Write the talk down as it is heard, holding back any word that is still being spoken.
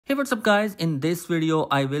Hey, what's up guys? In this video,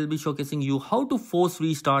 I will be showcasing you how to force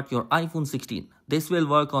restart your iPhone 16. This will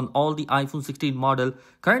work on all the iPhone 16 model.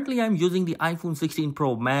 Currently, I'm using the iPhone 16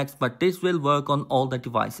 Pro Max, but this will work on all the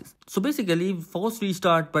devices. So basically, force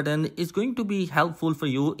restart button is going to be helpful for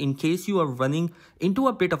you in case you are running into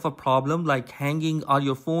a bit of a problem like hanging or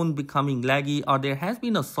your phone becoming laggy or there has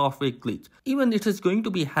been a software glitch. Even it is going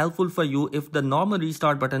to be helpful for you if the normal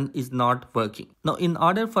restart button is not working. Now, in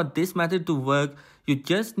order for this method to work, you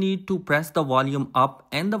just need to press the volume up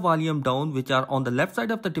and the volume down, which are on the left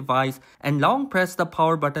side of the device, and long press the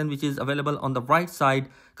power button, which is available on the right side,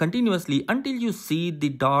 continuously until you see the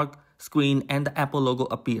dark screen and the Apple logo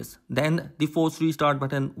appears. Then the force restart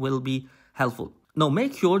button will be helpful. Now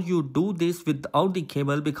make sure you do this without the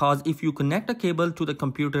cable, because if you connect a cable to the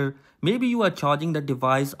computer, maybe you are charging the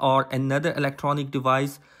device or another electronic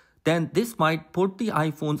device, then this might put the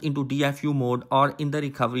iPhones into DFU mode or in the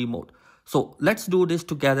recovery mode. So let's do this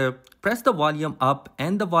together. Press the volume up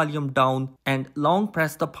and the volume down and long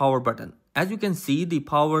press the power button. As you can see, the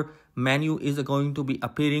power menu is going to be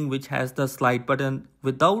appearing, which has the slide button.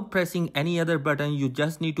 Without pressing any other button, you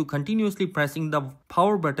just need to continuously pressing the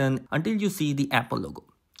power button until you see the Apple logo.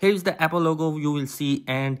 Here is the Apple logo you will see,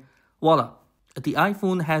 and voila, the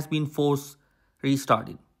iPhone has been force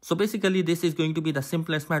restarted. So basically, this is going to be the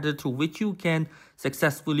simplest method through which you can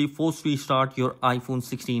successfully force restart your iPhone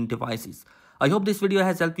 16 devices. I hope this video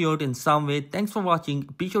has helped you out in some way. Thanks for watching.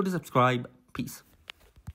 Be sure to subscribe. Peace.